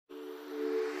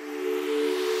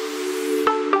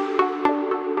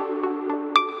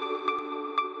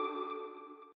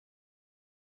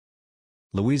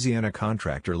Louisiana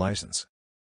Contractor License.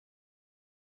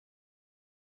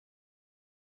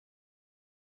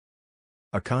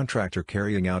 A contractor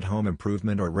carrying out home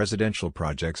improvement or residential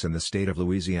projects in the state of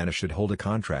Louisiana should hold a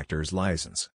contractor's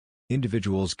license.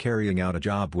 Individuals carrying out a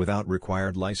job without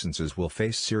required licenses will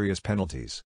face serious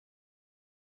penalties.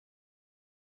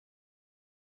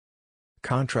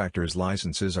 Contractors'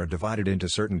 licenses are divided into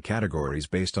certain categories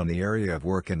based on the area of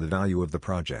work and the value of the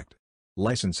project.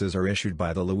 Licenses are issued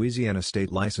by the Louisiana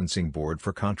State Licensing Board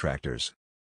for contractors.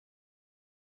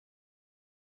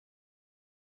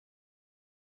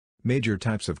 Major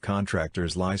types of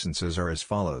contractors' licenses are as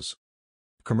follows: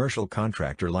 Commercial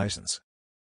Contractor License,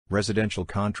 Residential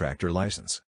Contractor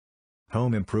License,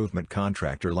 Home Improvement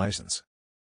Contractor License.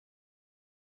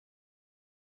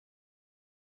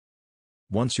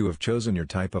 Once you have chosen your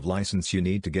type of license, you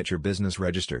need to get your business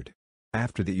registered.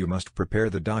 After that, you must prepare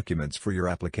the documents for your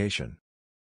application.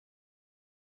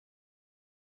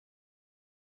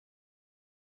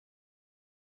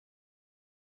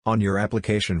 On your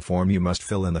application form you must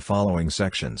fill in the following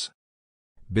sections.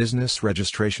 Business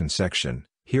Registration Section.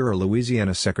 Here a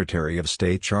Louisiana Secretary of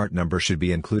State chart number should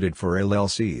be included for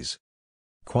LLCs.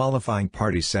 Qualifying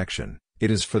Party Section.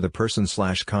 It is for the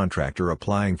person/contractor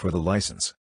applying for the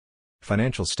license.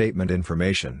 Financial Statement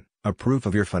Information. A proof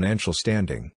of your financial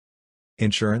standing.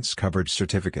 Insurance Coverage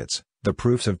Certificates. The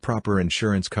proofs of proper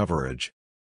insurance coverage.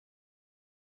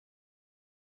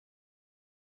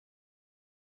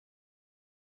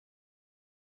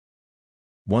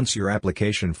 Once your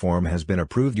application form has been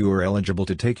approved, you are eligible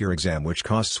to take your exam, which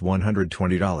costs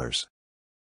 $120.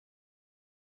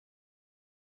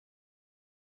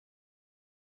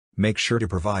 Make sure to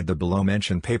provide the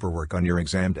below-mentioned paperwork on your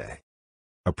exam day.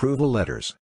 Approval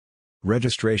letters.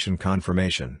 Registration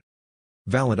confirmation.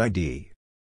 Valid ID.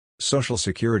 Social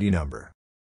Security number.